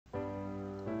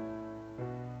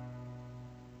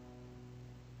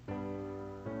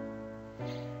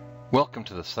Welcome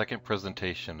to the second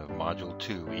presentation of Module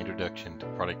 2, Introduction to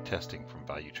Product Testing from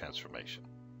Value Transformation.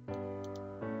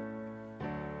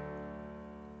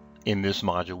 In this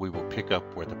module, we will pick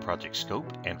up where the project scope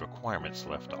and requirements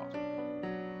left off.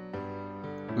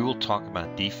 We will talk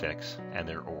about defects and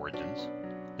their origins,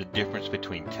 the difference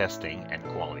between testing and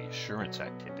quality assurance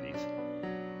activities,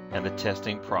 and the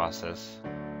testing process,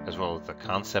 as well as the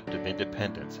concept of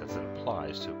independence as it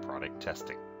applies to product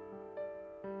testing.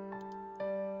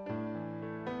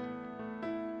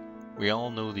 We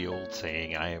all know the old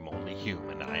saying, I am only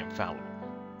human, I am fallible.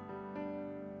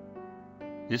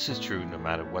 This is true no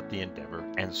matter what the endeavor,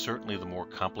 and certainly the more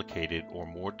complicated or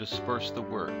more dispersed the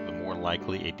work, the more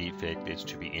likely a defect is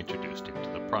to be introduced into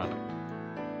the product.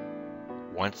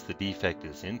 Once the defect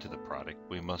is into the product,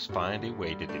 we must find a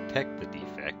way to detect the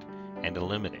defect and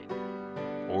eliminate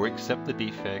it, or accept the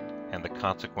defect and the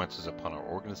consequences upon our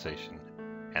organization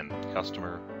and the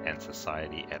customer and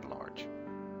society at large.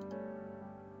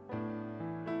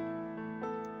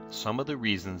 Some of the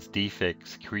reasons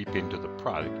defects creep into the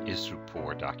product is through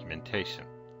poor documentation.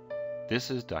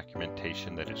 This is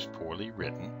documentation that is poorly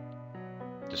written,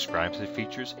 describes the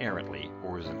features errantly,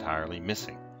 or is entirely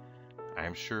missing. I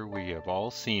am sure we have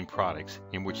all seen products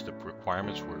in which the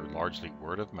requirements were largely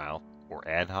word of mouth or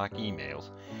ad hoc emails,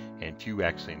 and few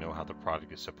actually know how the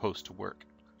product is supposed to work.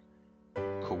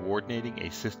 Coordinating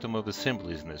a system of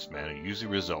assemblies in this manner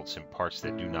usually results in parts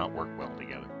that do not work well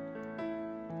together.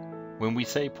 When we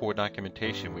say poor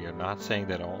documentation, we are not saying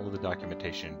that all of the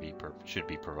documentation should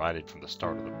be provided from the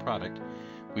start of the product.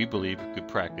 We believe a good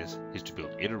practice is to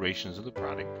build iterations of the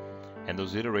product, and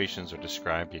those iterations are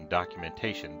described in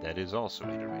documentation that is also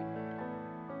iterated.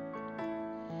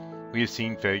 We have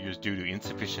seen failures due to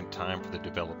insufficient time for the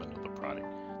development of the product.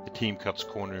 The team cuts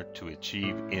corner to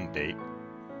achieve an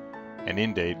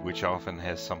end date which often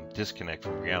has some disconnect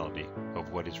from reality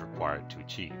of what is required to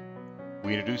achieve.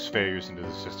 We introduce failures into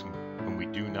the system when we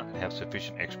do not have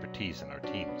sufficient expertise in our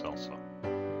teams also.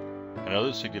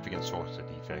 Another significant source of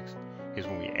defects is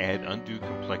when we add undue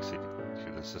complexity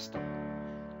to the system.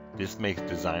 This makes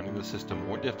designing the system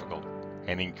more difficult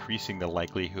and increasing the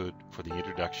likelihood for the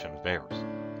introduction of errors.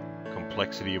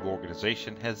 Complexity of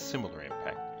organization has similar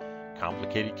impact.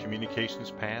 Complicated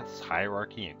communications paths,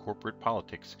 hierarchy, and corporate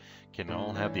politics can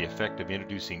all have the effect of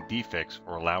introducing defects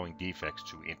or allowing defects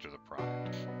to enter the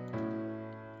product.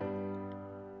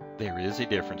 There is a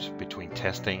difference between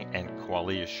testing and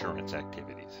quality assurance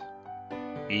activities.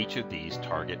 Each of these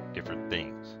target different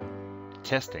things.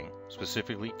 Testing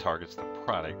specifically targets the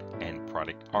product and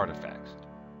product artifacts.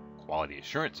 Quality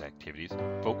assurance activities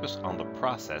focus on the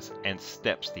process and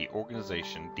steps the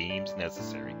organization deems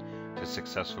necessary to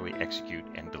successfully execute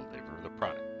and deliver the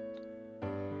product.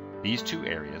 These two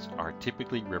areas are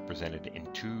typically represented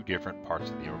in two different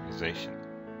parts of the organization.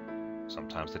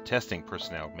 Sometimes the testing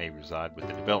personnel may reside with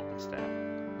the development staff.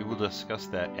 We will discuss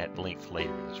that at length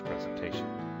later in this presentation.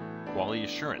 Quality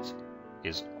assurance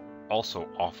is also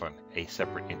often a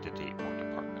separate entity or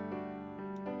department.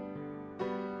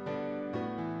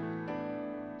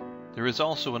 There is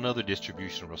also another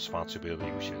distribution of responsibility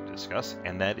we should discuss,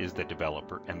 and that is the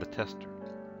developer and the tester.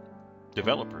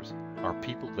 Developers are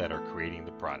people that are creating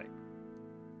the product.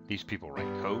 These people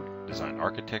write code, design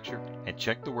architecture, and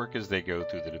check the work as they go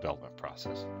through the development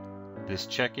process. This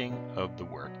checking of the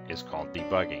work is called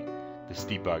debugging. This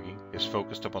debugging is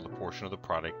focused upon the portion of the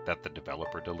product that the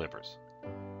developer delivers.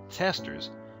 Testers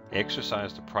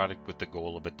exercise the product with the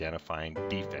goal of identifying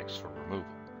defects for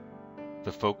removal.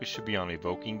 The focus should be on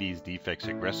evoking these defects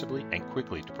aggressively and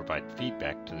quickly to provide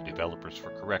feedback to the developers for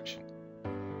correction.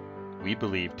 We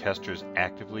believe testers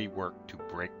actively work to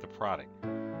break the product.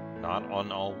 Not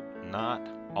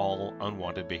all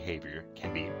unwanted behavior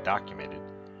can be documented.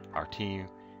 Our team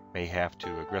may have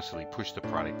to aggressively push the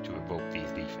product to evoke these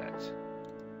defects.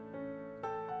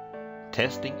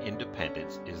 Testing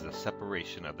independence is the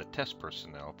separation of the test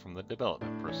personnel from the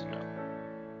development personnel.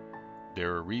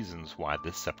 There are reasons why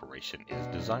this separation is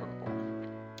desirable.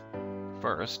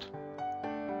 First,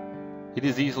 it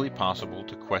is easily possible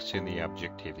to question the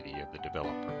objectivity of the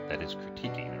developer that is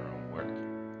critiquing their own work.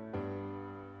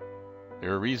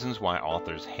 There are reasons why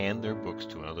authors hand their books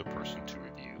to another person to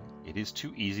review. It is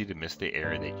too easy to miss the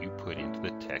error that you put into the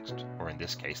text, or in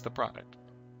this case, the product.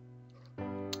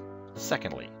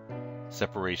 Secondly,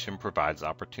 separation provides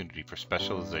opportunity for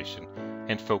specialization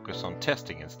and focus on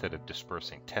testing instead of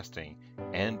dispersing testing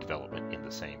and development in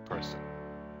the same person.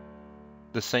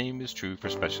 The same is true for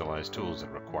specialized tools that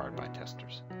are required by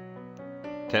testers.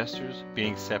 Testers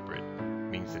being separate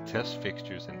means the test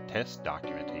fixtures and test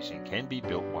documentation can be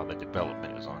built while the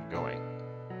development is ongoing.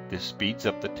 This speeds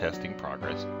up the testing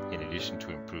progress in addition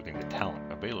to improving the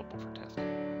talent available for testing.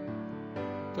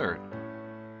 Third,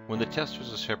 when the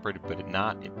testers are separated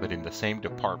but in the same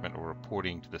department or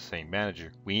reporting to the same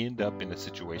manager, we end up in a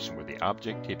situation where the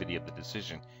objectivity of the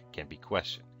decision can be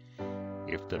questioned.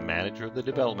 If the manager of the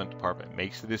development department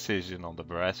makes the decision on the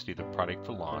veracity of the product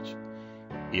for launch,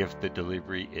 if the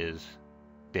delivery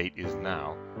date is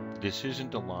now, the decision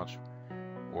to launch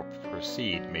or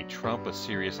proceed may trump a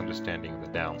serious understanding of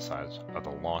the downsides of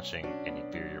launching an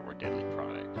inferior or deadly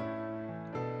product.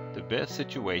 The best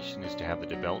situation is to have the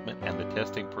development and the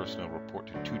testing personnel report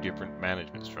to two different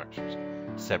management structures,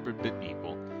 separate but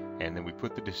equal, and then we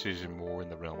put the decision more in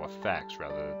the realm of facts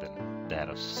rather than that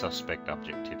of suspect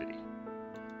objectivity.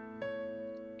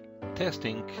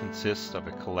 Testing consists of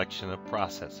a collection of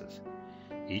processes.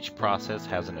 Each process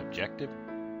has an objective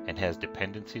and has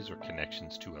dependencies or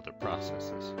connections to other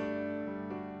processes.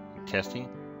 In testing,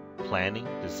 planning,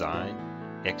 design,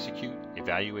 execute,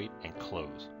 evaluate, and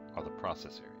close are the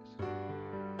process areas.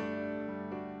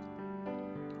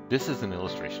 This is an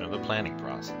illustration of the planning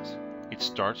process. It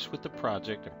starts with the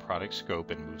project and product scope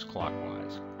and moves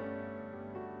clockwise.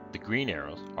 The green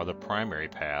arrows are the primary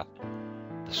path.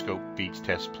 The scope feeds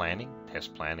test planning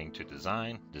to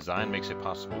design. Design makes it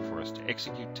possible for us to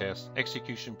execute tests.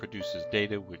 Execution produces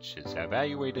data which is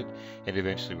evaluated, and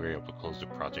eventually we're able to close the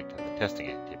project and the testing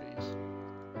activities.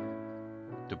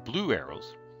 The blue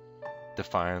arrows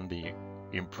define the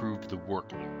improve the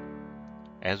work loop.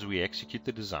 As we execute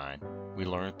the design, we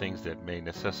learn things that may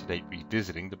necessitate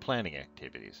revisiting the planning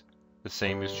activities. The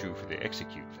same is true for the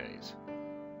execute phase.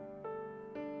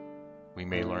 We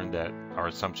may learn that our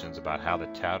assumptions about how to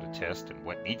test and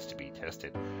what needs to be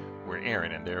tested were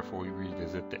errant, and therefore we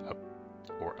revisit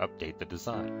or update the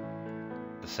design.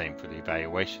 The same for the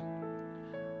evaluation.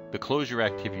 The closure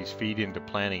activities feed into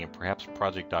planning and perhaps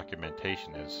project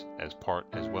documentation as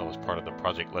well as part of the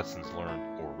project lessons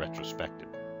learned or retrospective.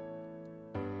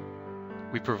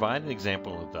 We provide an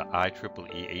example of the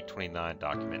IEEE 829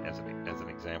 document as an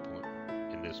example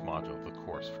in this module of the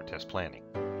course for test planning.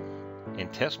 In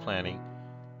test planning,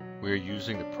 we are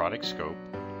using the product scope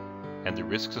and the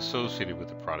risks associated with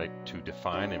the product to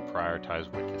define and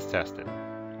prioritize what gets tested.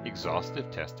 Exhaustive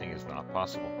testing is not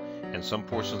possible, and some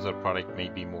portions of the product may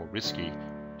be more risky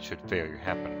should failure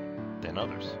happen than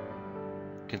others.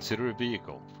 Consider a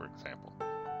vehicle, for example.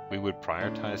 We would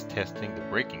prioritize testing the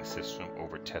braking system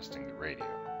over testing the radio.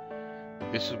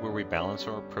 This is where we balance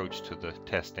our approach to the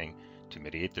testing to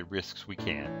mitigate the risks we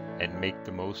can and make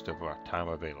the most of our time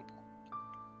available.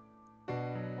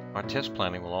 Our test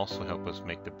planning will also help us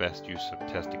make the best use of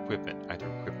test equipment, either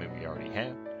equipment we already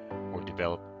have or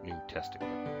develop new test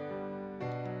equipment.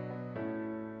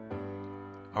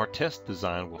 Our test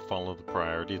design will follow the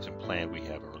priorities and plan we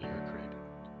have earlier created.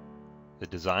 The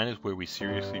design is where we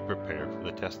seriously prepare for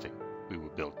the testing. We will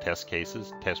build test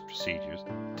cases, test procedures,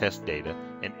 test data,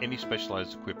 and any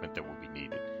specialized equipment that will be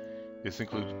needed. This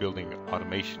includes building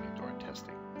automation into our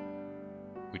testing.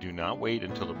 We do not wait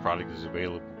until the product is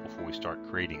available before we start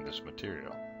creating this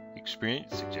material.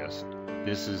 Experience suggests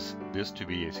this to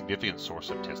be a significant source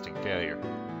of testing failure,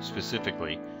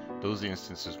 specifically those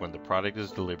instances when the product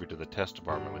is delivered to the test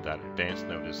department without advance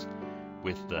notice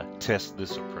with the test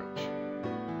this approach.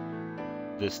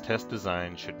 This test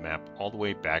design should map all the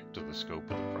way back to the scope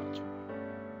of the project.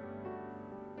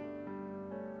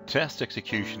 Test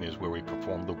execution is where we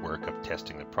perform the work of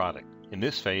testing the product. In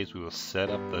this phase, we will set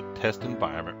up the test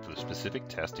environment for the specific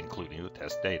test, including the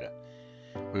test data.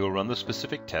 We will run the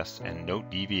specific tests and note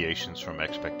deviations from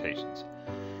expectations.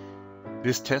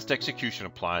 This test execution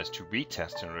applies to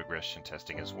retest and regression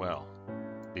testing as well.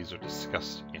 These are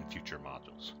discussed in future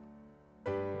modules.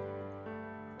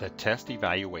 The test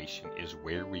evaluation is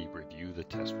where we review the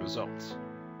test results.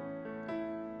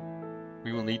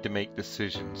 We will need to make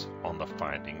decisions on the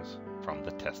findings from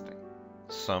the testing.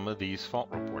 Some of these fault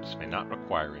reports may not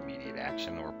require immediate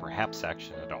action or perhaps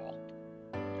action at all.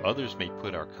 Others may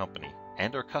put our company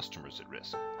and our customers at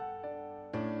risk.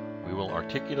 We will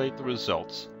articulate the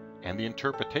results and the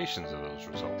interpretations of those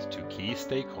results to key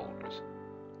stakeholders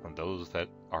and those that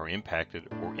are impacted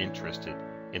or interested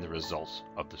in the results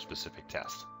of the specific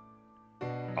test.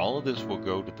 All of this will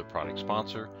go to the product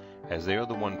sponsor as they are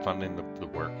the one funding the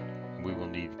work, and we will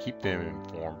need to keep them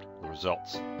informed of the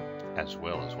results as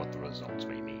well as what the results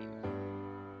may mean.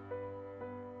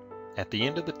 At the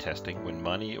end of the testing, when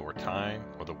money or time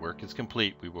or the work is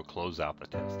complete, we will close out the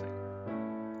testing.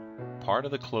 Part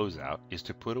of the closeout is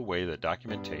to put away the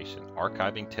documentation,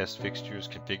 archiving test fixtures,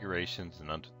 configurations,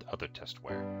 and other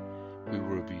testware. We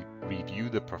will review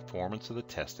the performance of the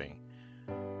testing,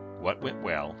 what went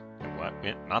well and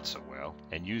went not so well,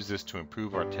 and use this to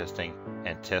improve our testing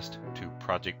and test to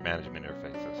project management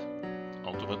interfaces.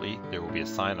 Ultimately, there will be a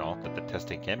sign-off that the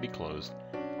testing can be closed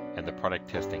and the product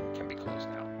testing can be closed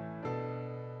out.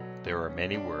 There are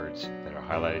many words that are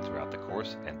highlighted throughout the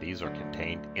course, and these are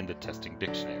contained in the testing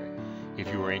dictionary. If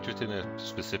you are interested in a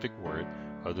specific word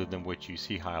other than what you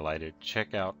see highlighted,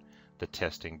 check out the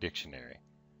testing dictionary.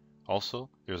 Also,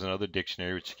 there's another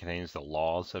dictionary which contains the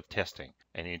laws of testing,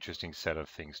 an interesting set of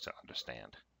things to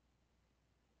understand.